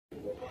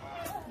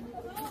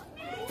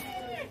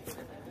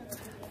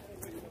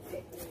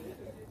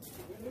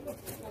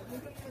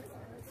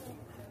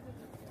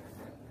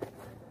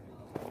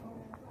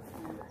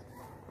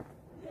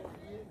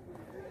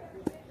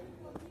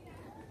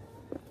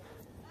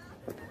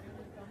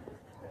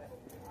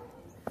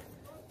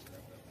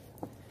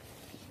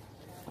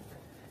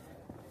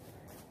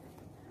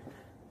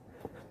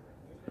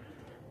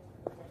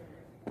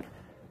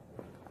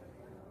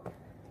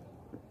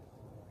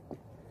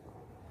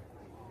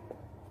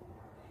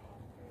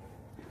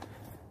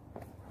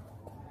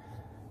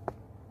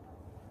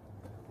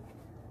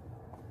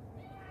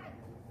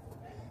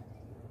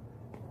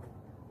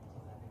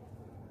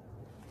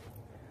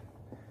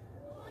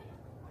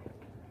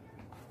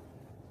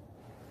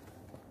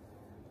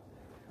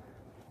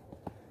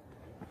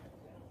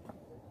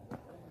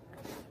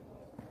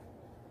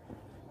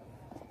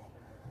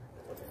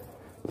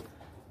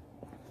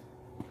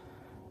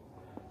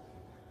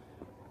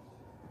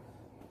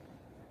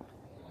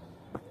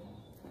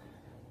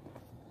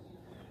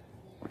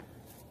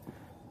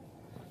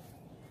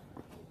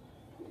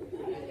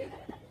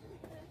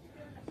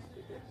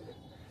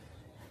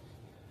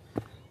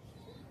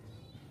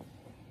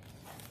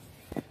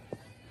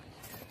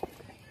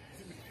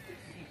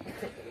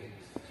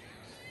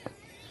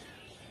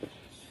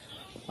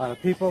A lot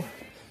of people,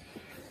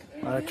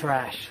 a lot of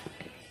trash.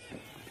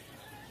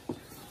 ¿Por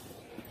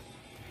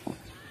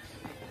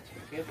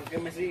qué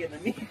me siguen a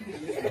mí?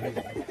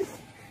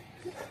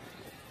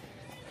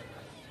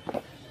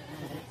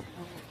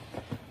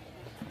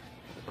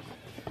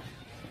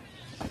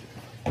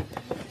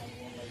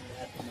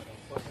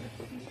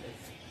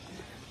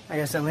 I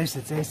guess at least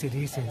it's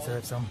AC/DC instead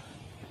of some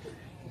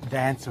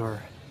dance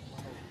or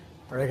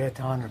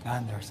reggaeton or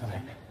banda or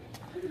something.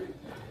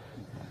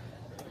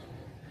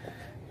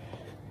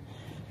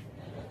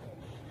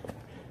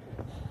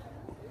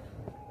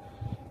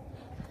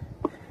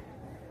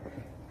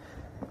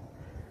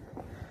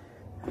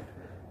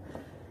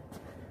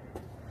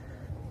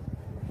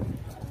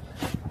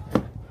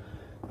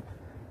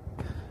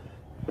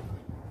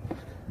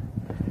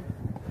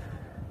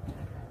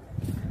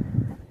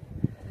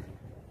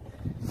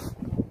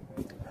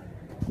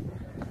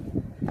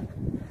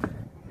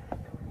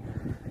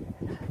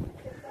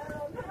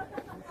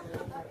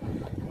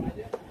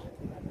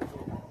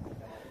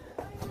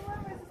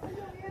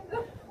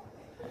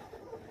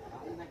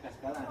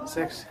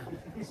 Six,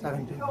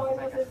 7 people.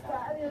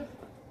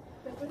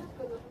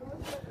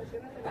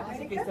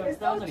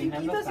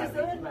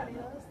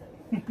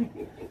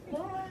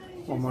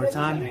 One more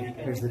time.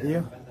 Here's the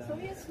view.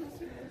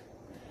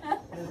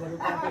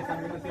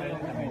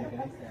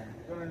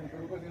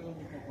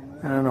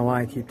 I don't know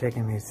why I keep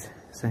taking these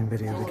same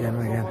videos again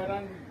and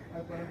again.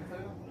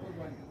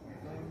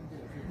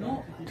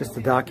 Just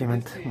to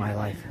document my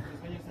life.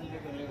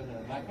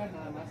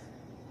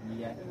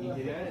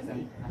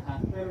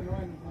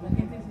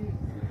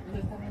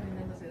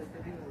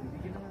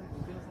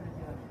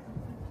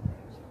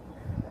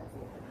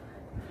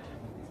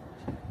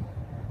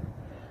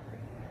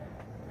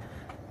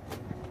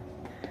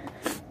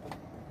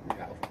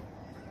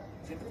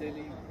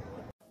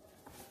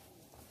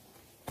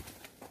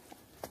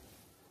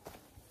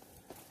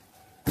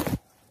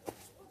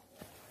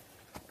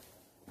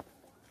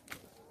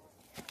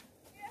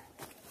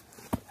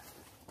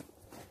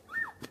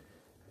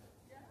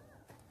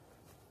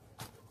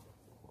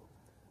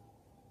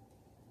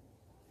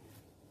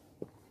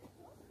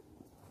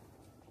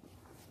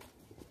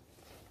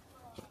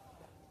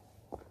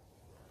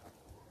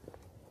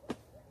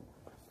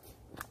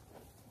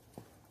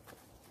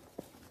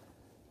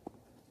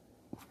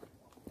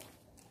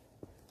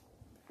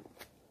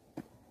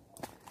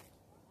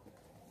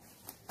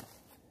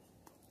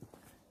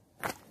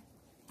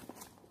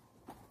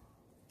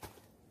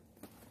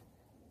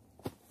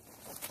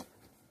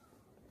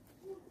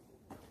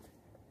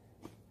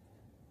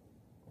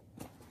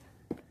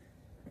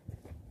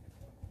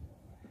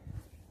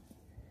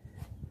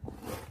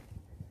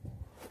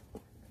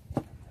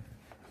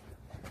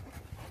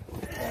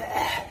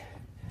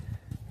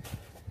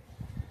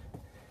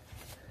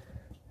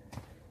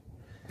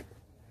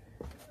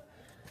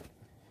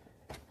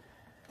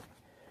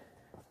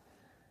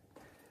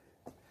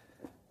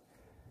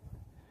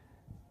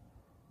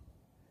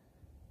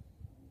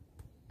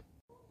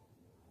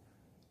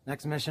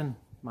 Next mission,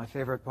 my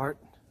favorite part.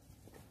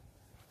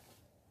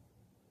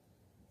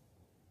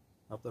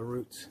 Up the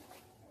roots.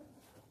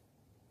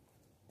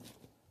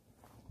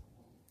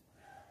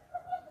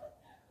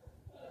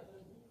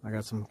 I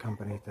got some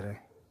company today.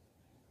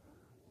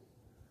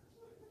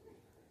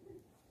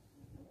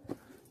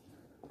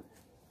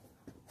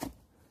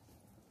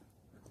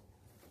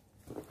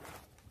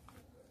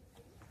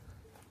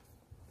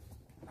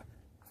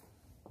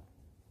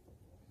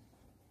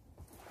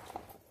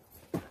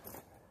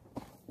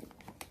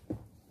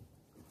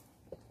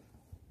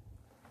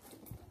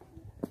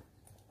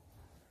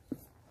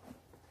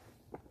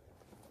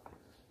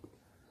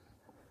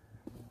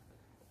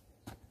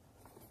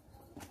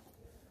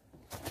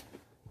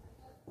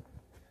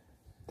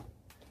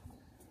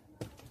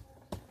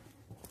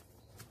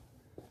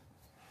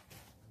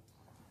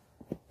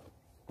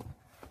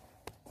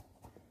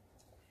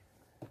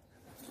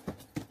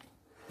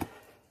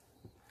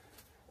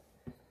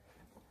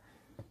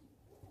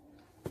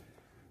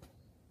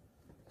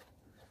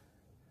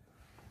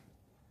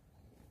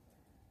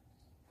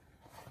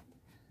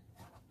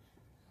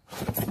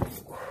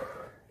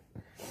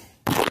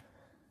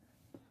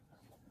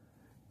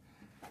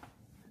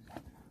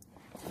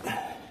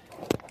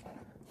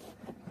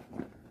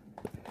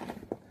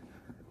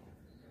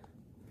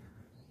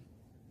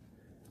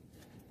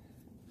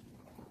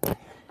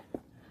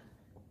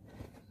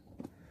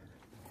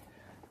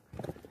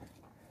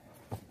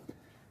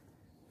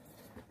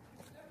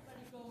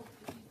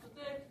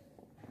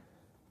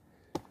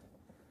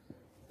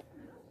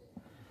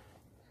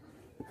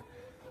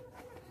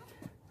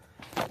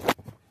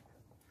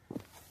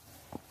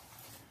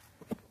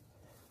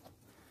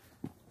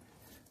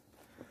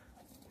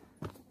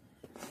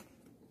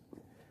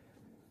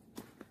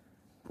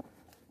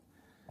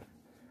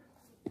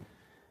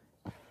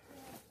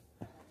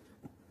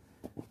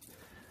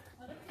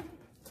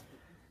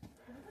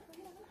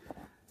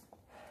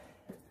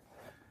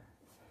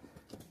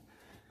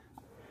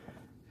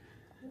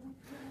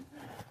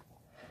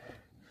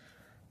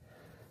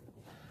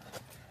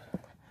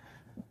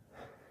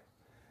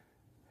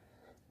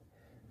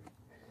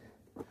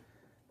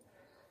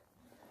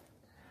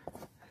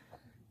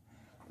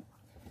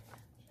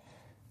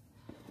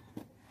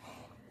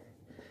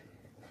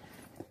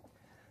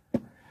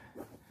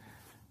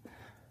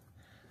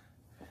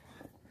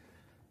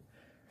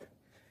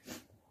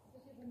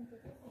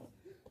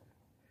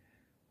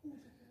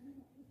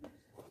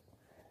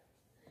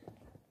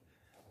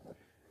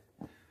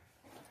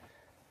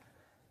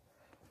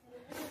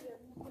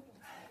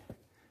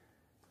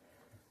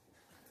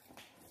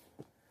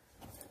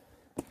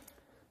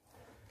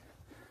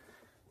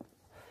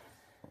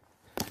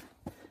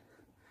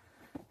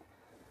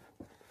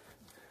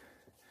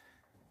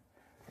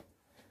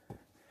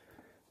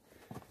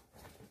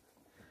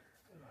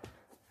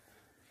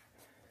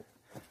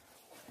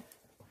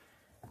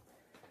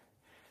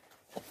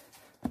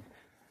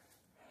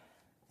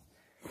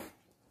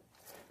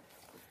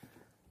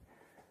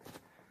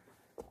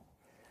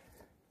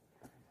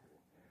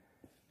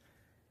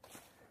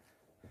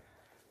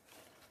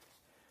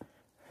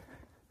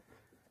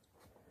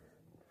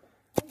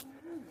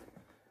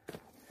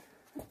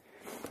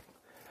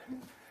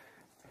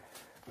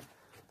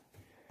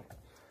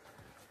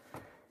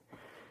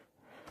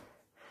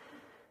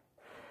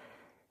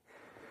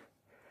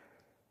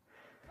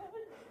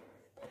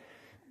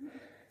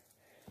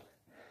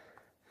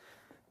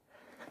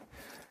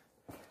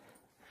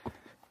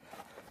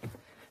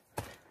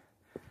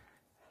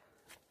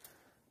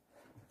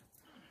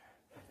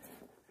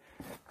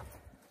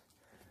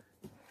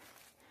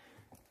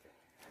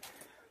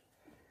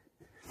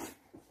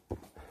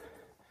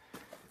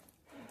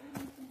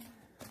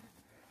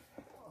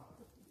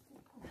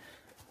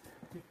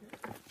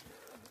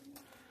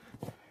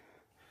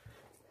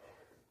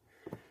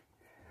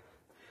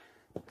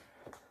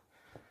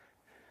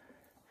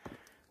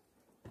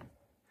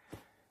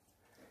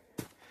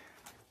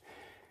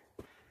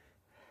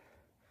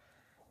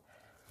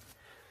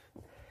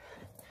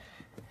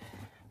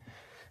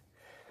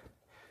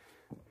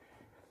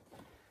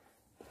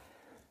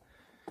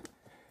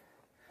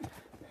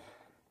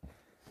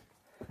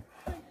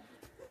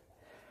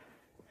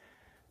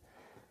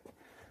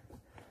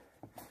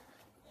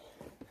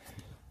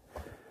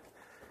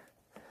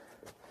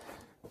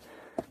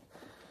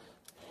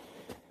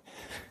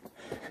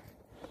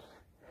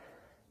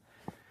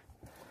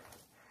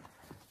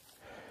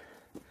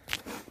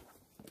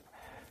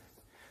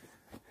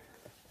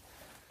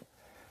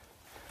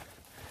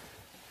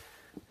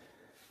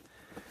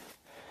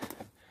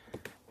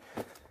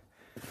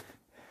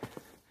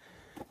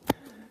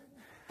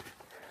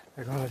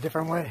 They're going a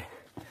different way.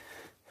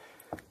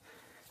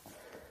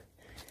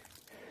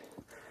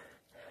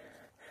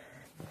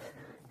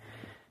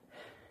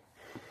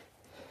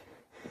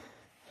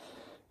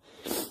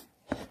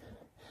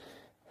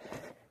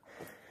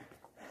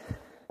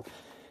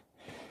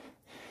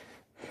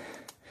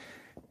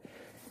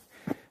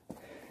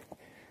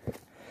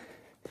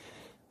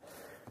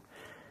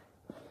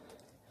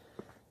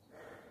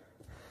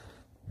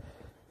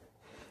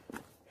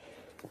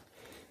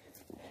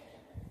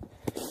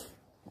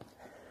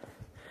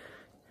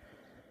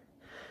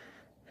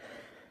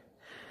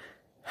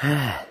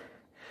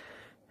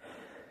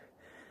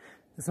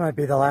 This might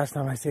be the last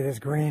time I see this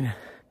green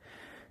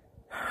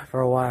for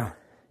a while.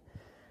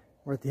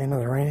 We're at the end of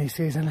the rainy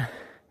season,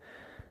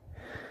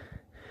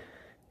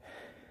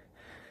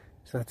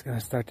 so it's going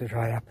to start to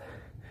dry up.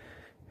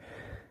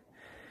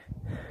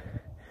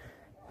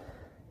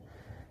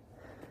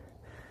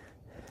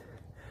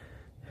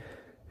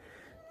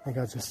 I think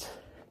I'll just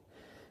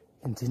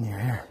continue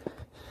here.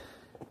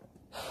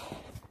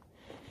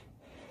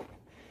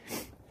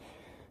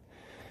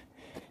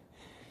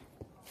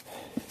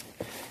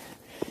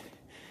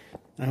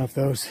 I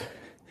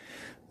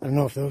don't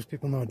know if those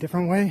people know a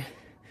different way,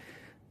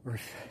 or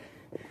if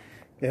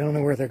they don't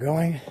know where they're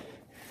going,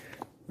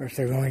 or if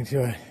they're going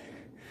to a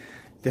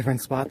different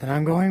spot than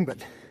I'm going,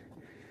 but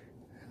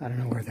I don't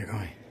know where they're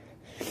going.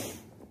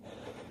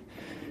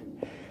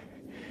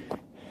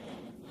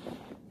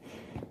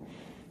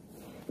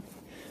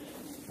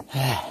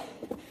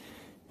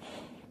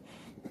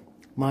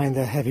 Mind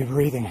the heavy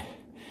breathing.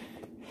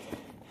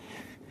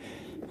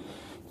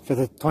 For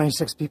the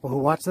 26 people who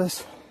watch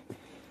this,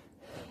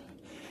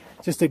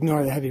 just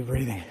ignore the heavy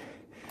breathing.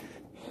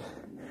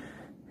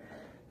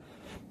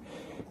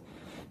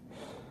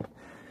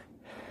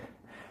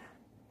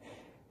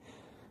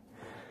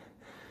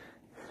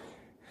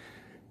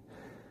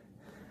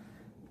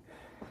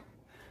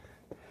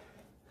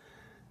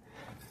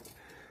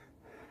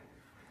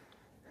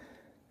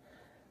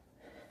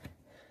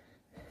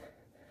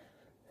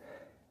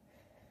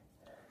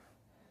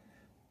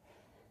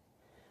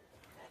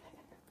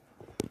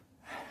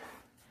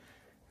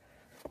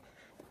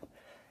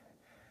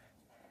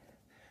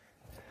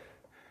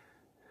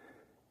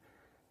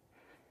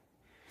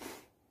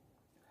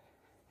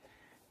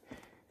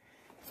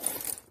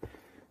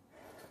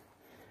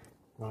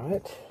 All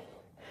right.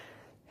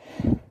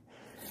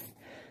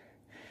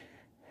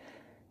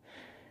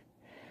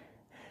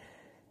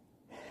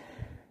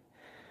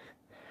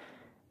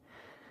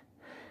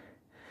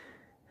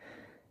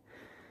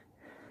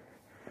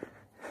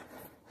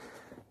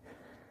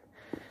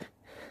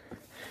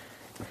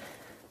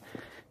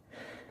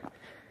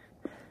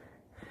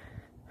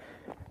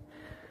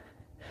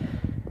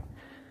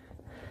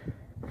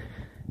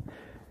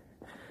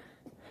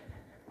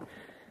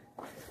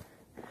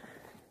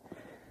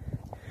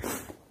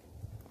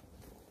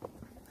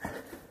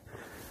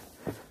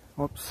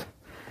 Whoops.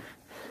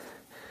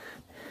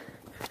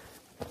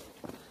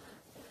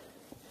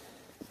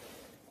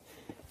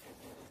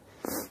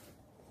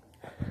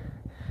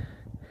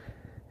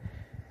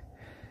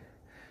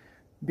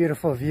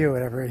 Beautiful view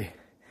at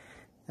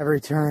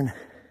every turn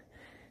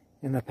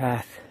in the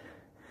path.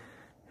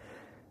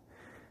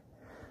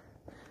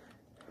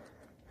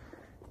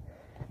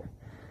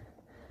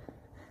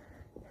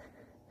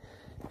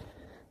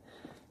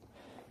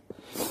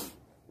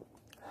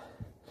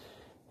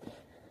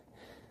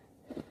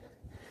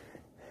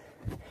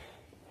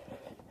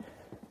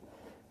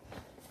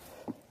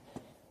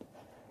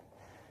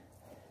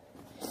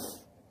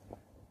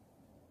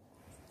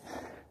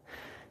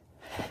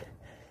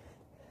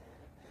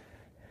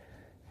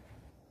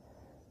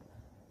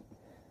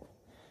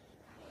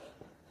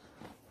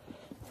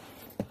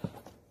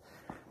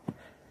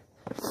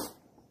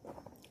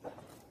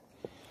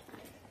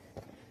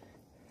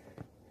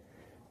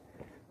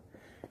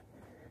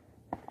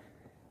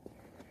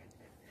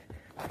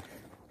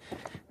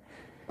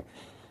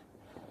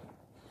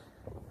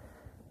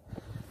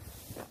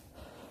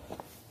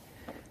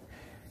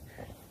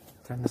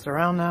 Turn this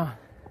around now,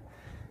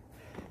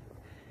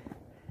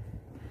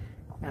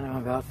 and I'm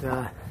about,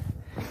 I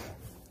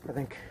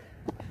think,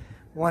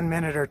 1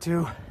 minute or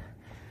two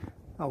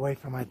away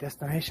from my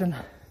destination.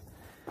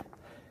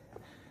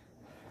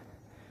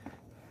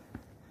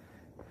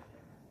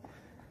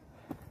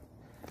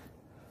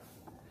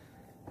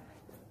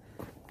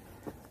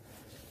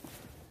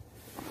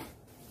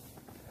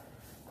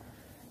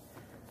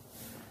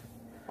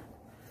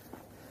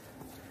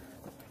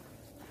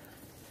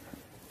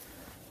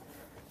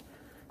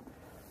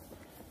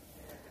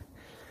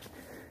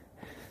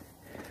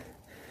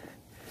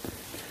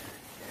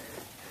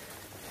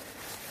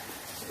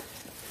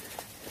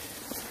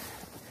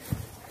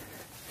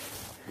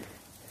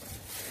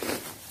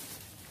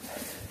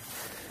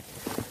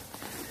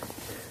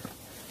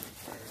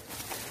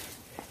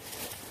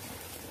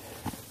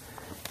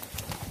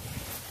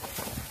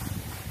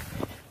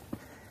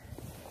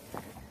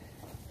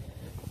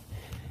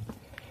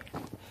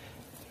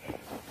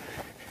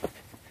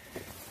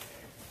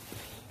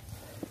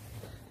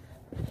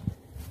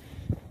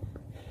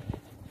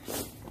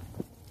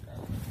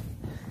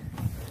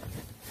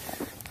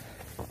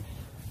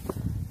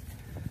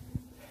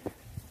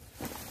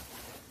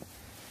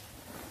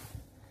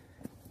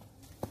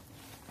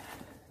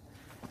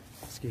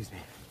 Excuse me.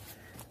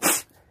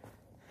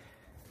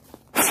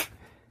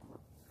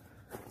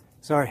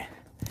 Sorry.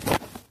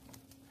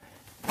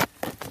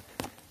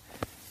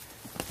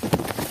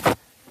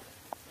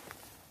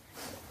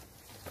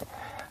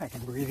 I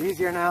can breathe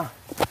easier now.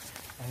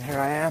 And here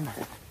I am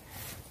at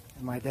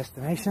my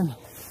destination.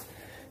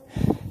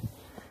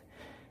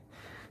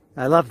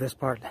 I love this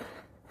part.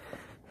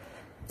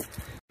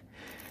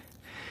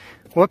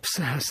 Whoops,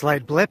 a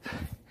slight blip.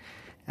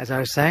 As I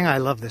was saying, I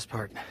love this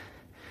part.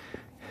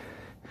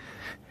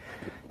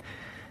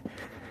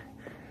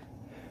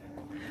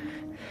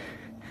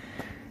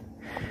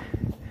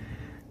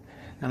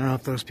 I don't know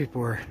if those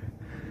people were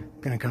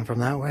going to come from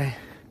that way.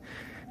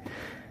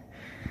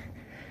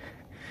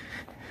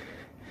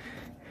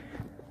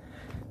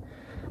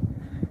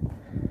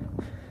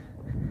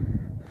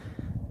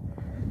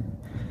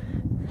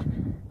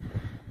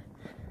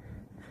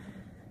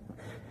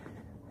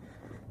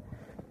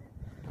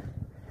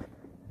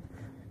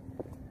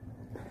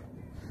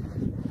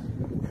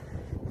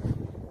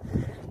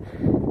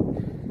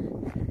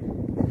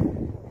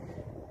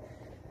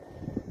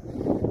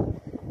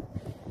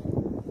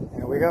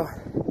 There we go.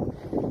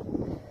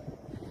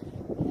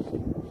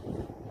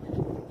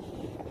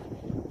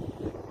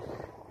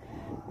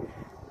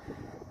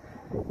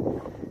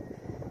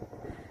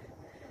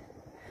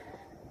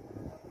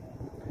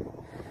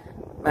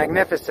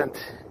 Magnificent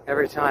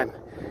every time.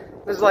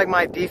 This is like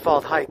my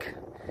default hike.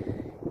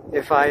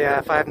 If I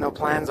have no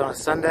plans on a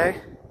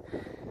Sunday,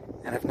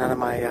 and if none of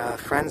my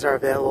friends are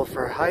available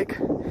for a hike,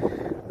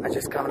 I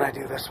just come and I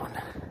do this one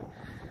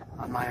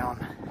on my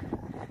own.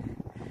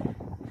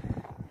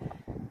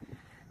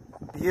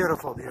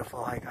 Beautiful,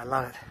 beautiful hike. I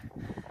love it.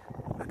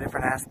 The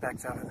different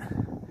aspects of it.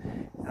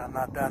 And I'm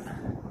not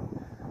done.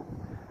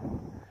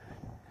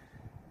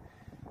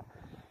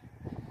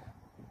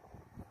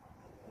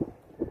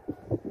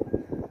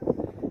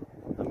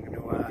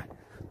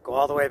 Go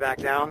all the way back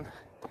down.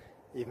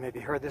 You've maybe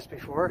heard this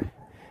before.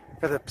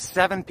 For the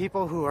 7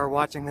 people who are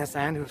watching this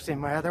and who've seen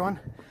my other one,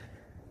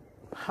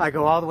 I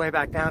go all the way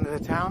back down to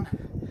the town,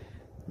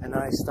 and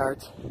then I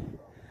start.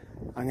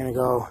 I'm gonna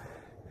go.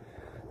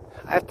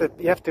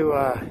 You have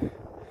to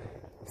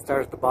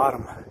start at the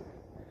bottom,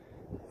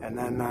 and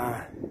then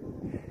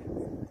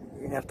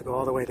you have to go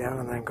all the way down,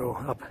 and then go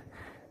up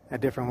a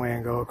different way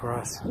and go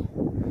across.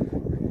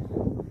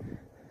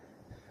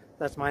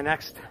 That's my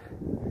next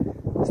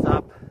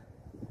stop.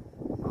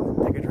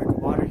 Take a drink of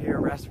water here,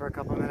 rest for a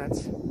couple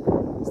minutes,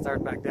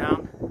 start back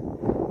down,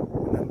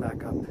 and then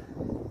back up.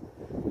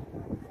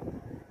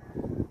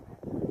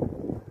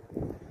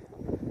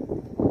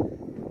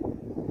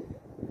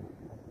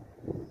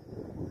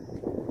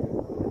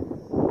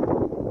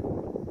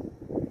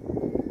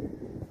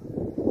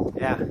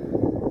 Yeah.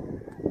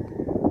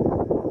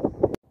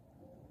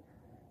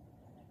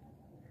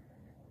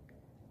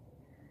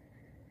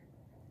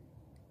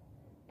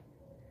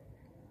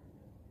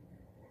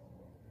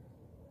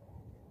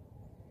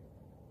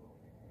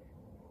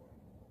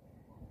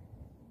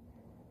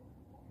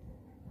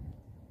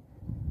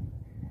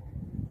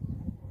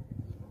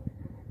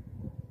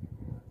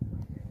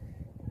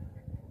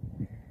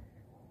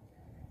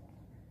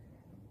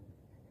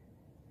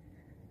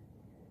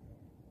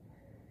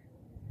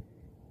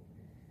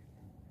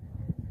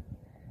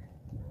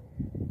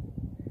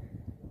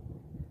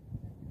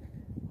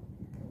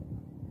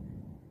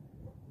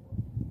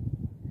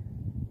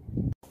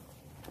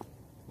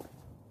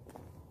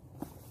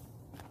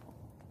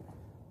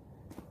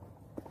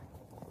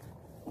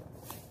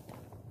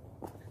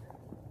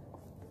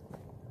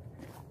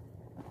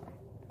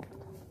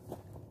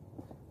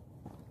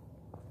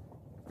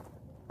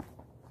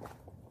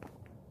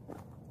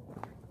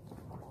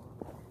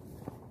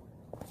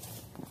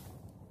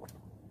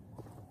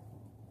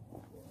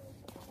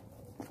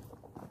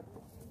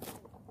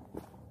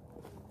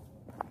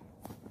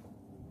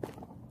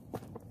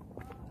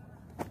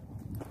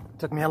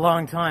 Took me a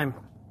long time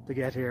to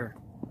get here.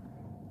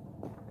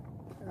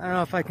 I don't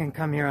know if I can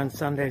come here on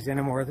Sundays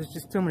anymore. There's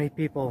just too many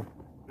people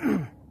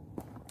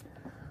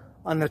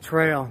on the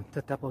trail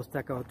to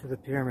Tepozteco, to the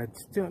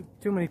pyramids. Too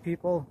many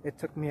people. It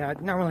took me,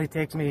 it normally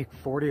takes me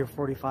 40 or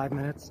 45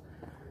 minutes,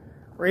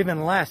 or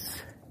even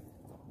less.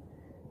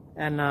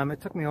 And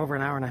it took me over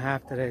an hour and a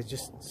half today.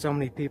 Just so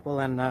many people,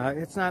 and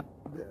it's not,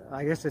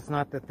 I guess it's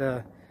not that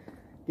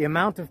the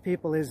amount of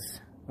people is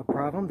a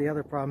problem. The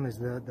other problem is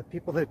the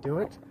people that do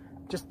it.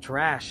 Just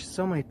trash.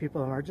 So many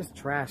people are just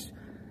trash.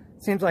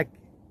 Seems like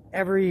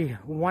every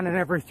 1 in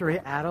every 3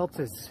 adults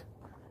is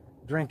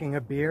drinking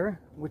a beer,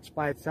 which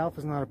by itself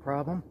is not a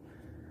problem.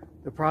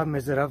 The problem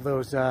is that of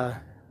those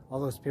all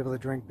those people that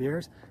drink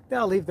beers,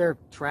 they'll leave their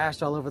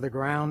trash all over the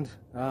ground.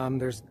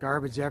 There's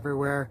garbage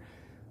everywhere.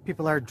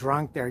 People are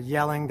drunk. They're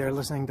yelling. They're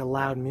listening to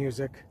loud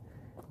music.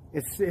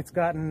 It's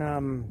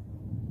gotten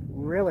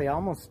really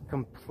almost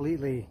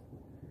completely,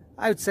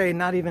 I would say,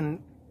 not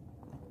even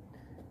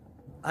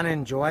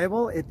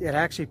unenjoyable. It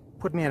actually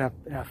put me in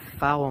a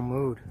foul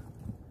mood.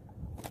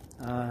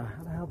 How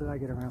the hell did I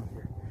get around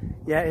here?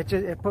 Yeah,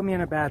 it put me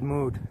in a bad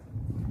mood.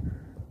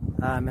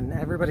 And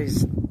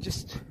everybody's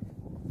just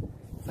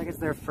It's like it's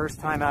their first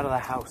time out of the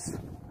house.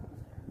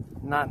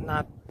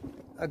 Not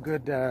a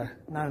good,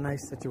 not a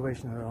nice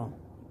situation at all.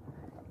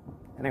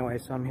 Anyway,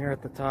 so I'm here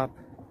at the top.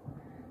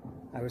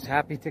 I was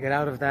happy to get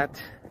out of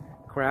that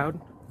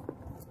crowd.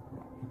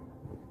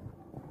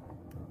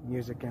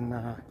 Music in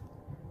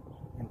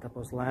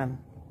Tepoztlan.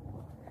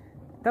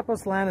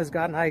 Tepoztlan has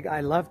gotten,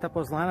 I love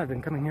Tepoztlan. I've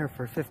been coming here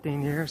for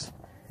 15 years.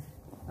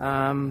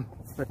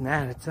 But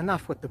man, it's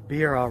enough with the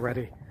beer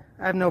already.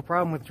 I have no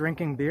problem with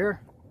drinking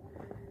beer.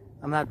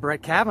 I'm not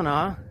Brett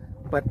Kavanaugh,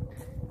 but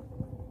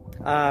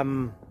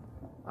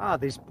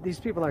these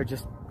people are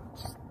just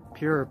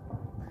pure.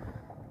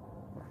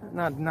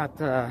 Not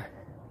I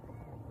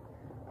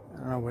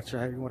don't know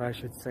what I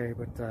should say,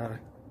 but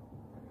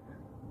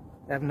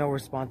they have no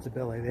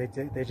responsibility.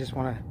 They just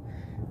want to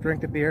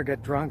drink the beer,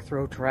 get drunk,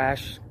 throw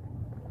trash,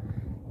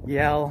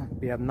 yell,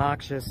 be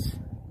obnoxious.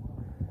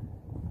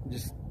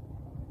 Just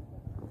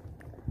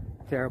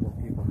terrible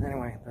people.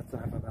 Anyway, that's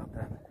enough about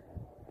that.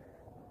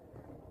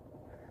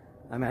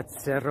 I'm at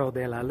Cerro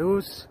de la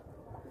Luz.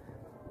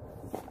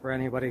 For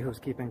anybody who's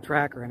keeping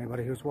track or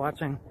anybody who's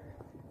watching,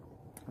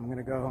 I'm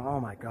gonna go. Oh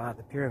my God,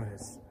 the pyramid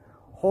is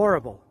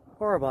horrible,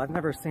 horrible. I've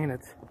never seen it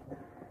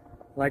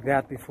like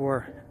that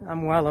before.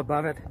 I'm well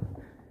above it.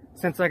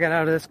 Since I got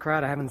out of this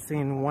crowd, I haven't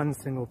seen one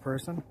single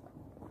person.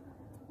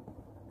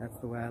 That's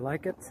the way I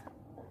like it.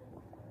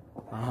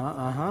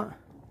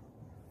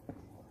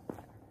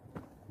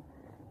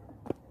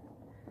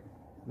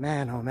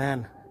 Man, oh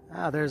man.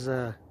 Ah, there's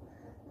a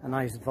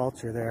nice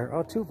vulture there.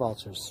 Oh, two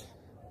vultures.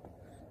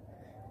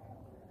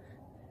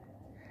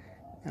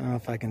 I don't know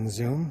if I can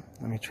zoom.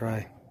 Let me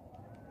try.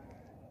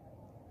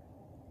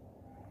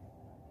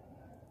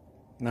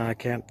 No, I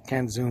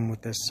can't zoom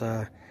with this.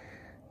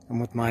 I'm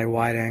with my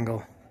wide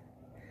angle.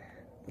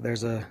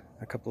 There's a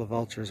couple of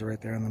vultures right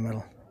there in the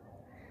middle.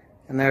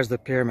 And there's the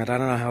pyramid. I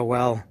don't know how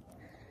well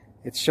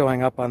it's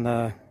showing up on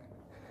the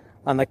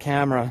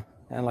camera.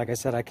 And like I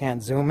said, I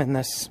can't zoom in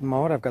this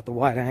mode. I've got the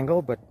wide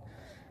angle, but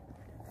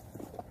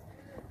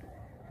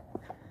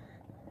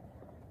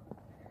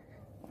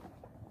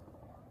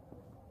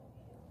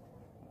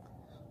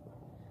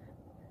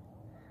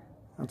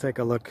I'll take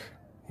a look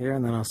here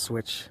and then I'll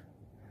switch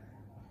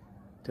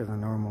to the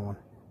normal one.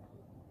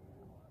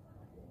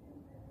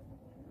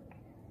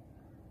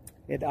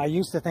 I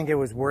used to think it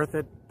was worth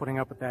it putting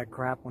up with that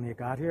crap when you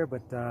got here,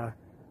 but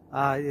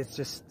it's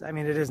just, I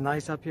mean, it is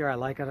nice up here. I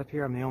like it up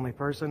here. I'm the only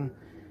person.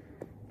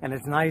 And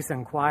it's nice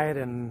and quiet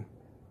and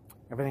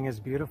everything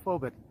is beautiful,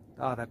 but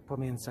that put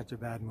me in such a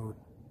bad mood.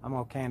 I'm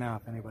okay now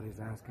if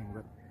anybody's asking,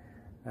 but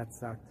that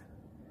sucked.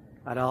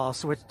 I'll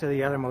switch to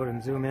the other mode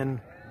and zoom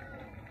in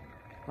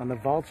on the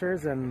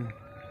vultures, and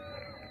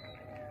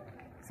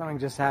something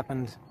just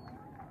happened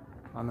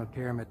on the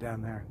pyramid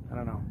down there. I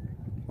don't know.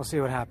 We'll see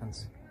what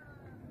happens.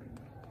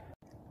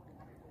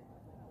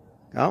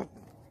 Oh,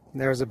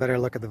 there's a better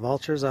look at the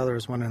vultures. Oh,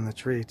 there's one in the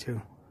tree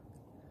too.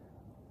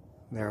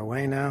 They're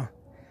away now.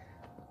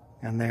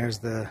 And there's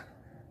the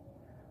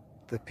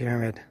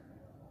pyramid.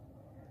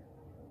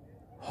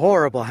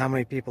 Horrible how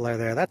many people are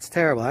there. That's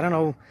terrible. I don't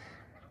know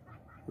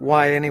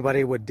why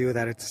anybody would do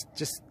that. It's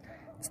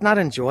not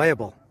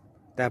enjoyable,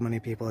 that many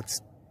people. It's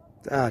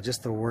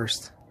just the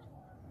worst.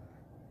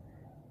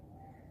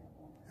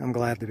 I'm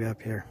glad to be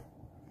up here.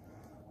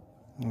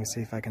 Let me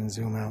see if I can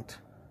zoom out.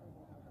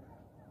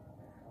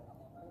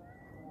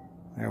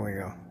 There we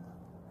go.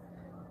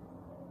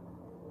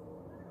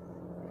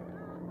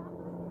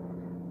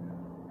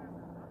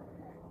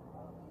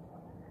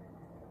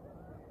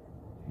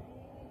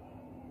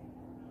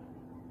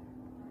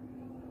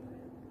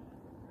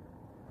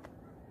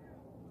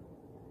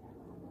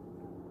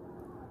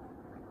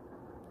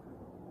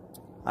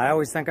 I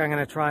always think I'm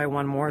going to try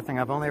one more thing.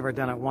 I've only ever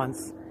done it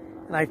once,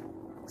 and I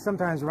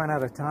sometimes run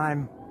out of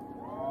time.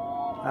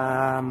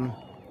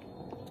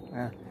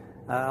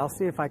 I'll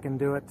see if I can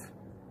do it.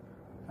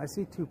 I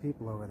see two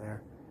people over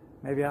there.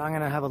 Maybe I'm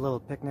going to have a little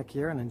picnic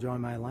here and enjoy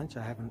my lunch.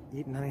 I haven't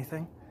eaten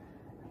anything.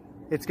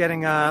 It's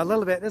getting a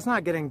little bit, it's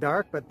not getting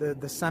dark, but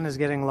the sun is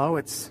getting low.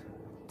 It's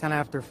 10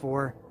 after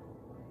 4.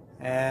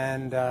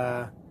 And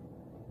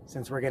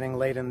since we're getting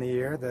late in the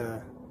year,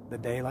 the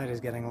daylight is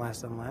getting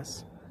less and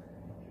less.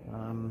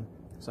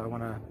 So I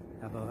want to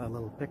have a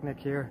little picnic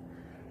here.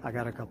 I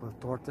got a couple of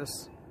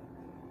tortas,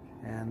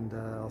 and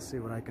I'll see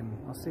if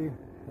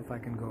I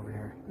can go over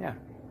here. Yeah.